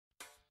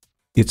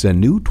It's a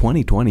new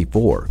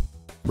 2024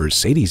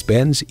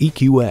 Mercedes-Benz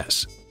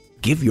EQS.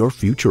 Give your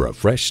future a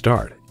fresh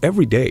start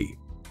every day.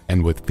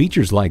 And with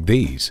features like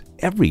these,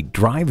 every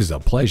drive is a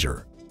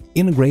pleasure.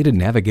 Integrated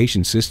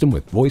navigation system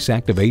with voice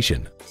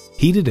activation,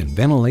 heated and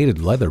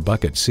ventilated leather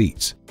bucket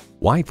seats,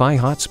 Wi-Fi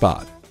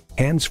hotspot,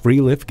 hands-free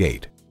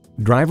liftgate,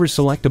 driver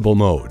selectable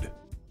mode,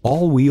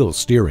 all-wheel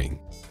steering,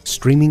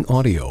 streaming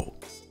audio,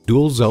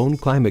 dual-zone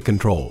climate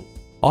control,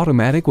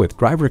 automatic with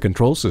driver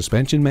control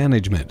suspension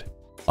management,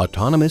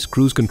 autonomous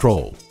cruise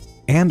control,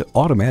 and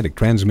automatic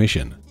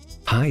transmission.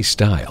 High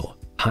style,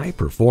 high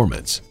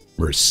performance,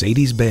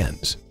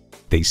 Mercedes-Benz.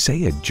 They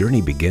say a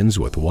journey begins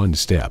with one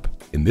step.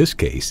 In this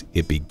case,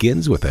 it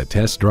begins with a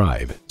test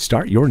drive.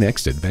 Start your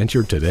next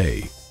adventure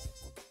today.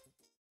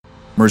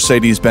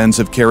 Mercedes-Benz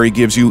of Cary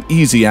gives you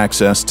easy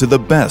access to the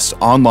best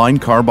online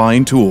car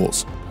buying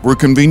tools. We're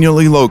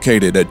conveniently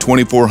located at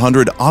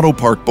 2400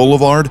 AutoPark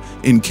Boulevard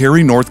in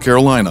Cary, North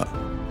Carolina.